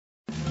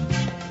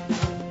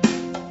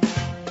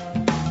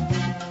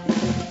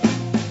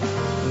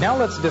Now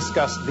let's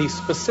discuss the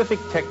specific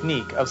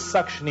technique of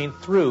suctioning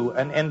through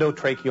an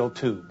endotracheal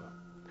tube.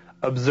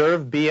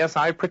 Observe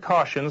BSI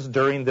precautions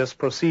during this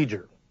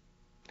procedure.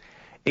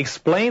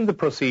 Explain the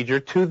procedure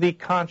to the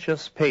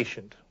conscious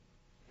patient.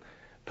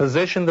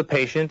 Position the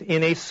patient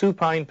in a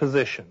supine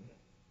position.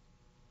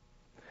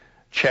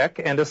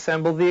 Check and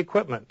assemble the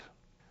equipment.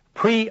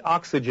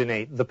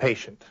 Pre-oxygenate the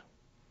patient.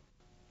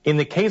 In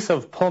the case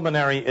of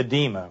pulmonary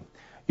edema,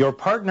 your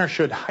partner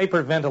should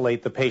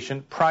hyperventilate the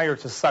patient prior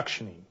to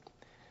suctioning.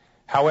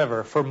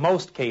 However, for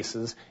most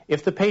cases,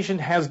 if the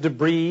patient has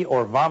debris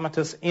or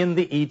vomitus in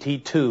the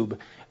ET tube,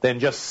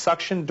 then just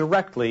suction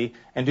directly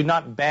and do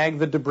not bag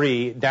the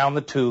debris down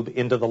the tube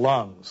into the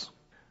lungs.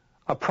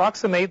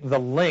 Approximate the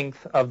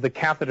length of the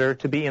catheter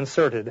to be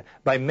inserted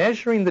by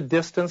measuring the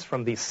distance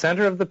from the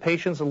center of the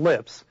patient's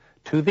lips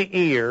to the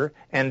ear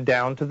and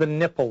down to the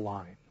nipple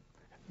line.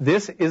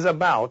 This is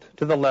about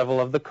to the level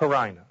of the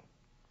carina.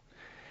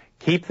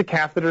 Keep the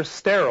catheter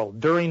sterile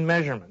during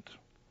measurement.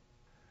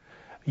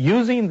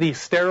 Using the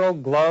sterile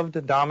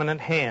gloved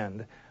dominant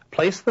hand,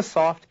 place the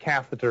soft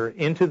catheter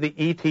into the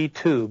ET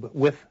tube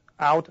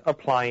without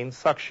applying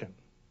suction.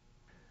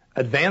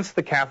 Advance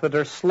the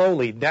catheter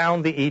slowly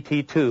down the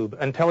ET tube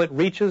until it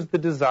reaches the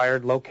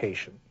desired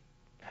location.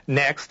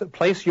 Next,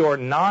 place your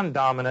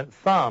non-dominant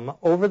thumb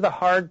over the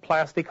hard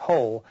plastic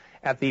hole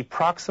at the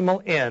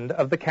proximal end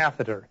of the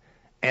catheter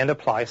and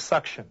apply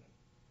suction.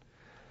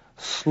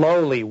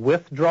 Slowly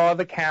withdraw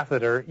the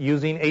catheter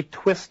using a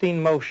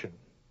twisting motion.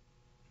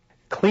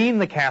 Clean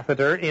the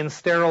catheter in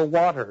sterile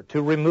water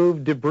to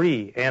remove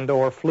debris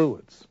and/or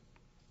fluids.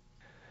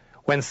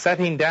 When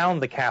setting down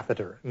the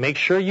catheter, make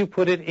sure you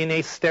put it in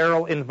a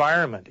sterile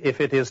environment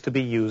if it is to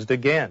be used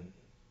again.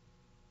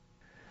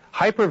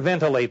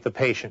 Hyperventilate the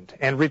patient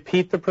and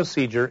repeat the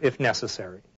procedure if necessary.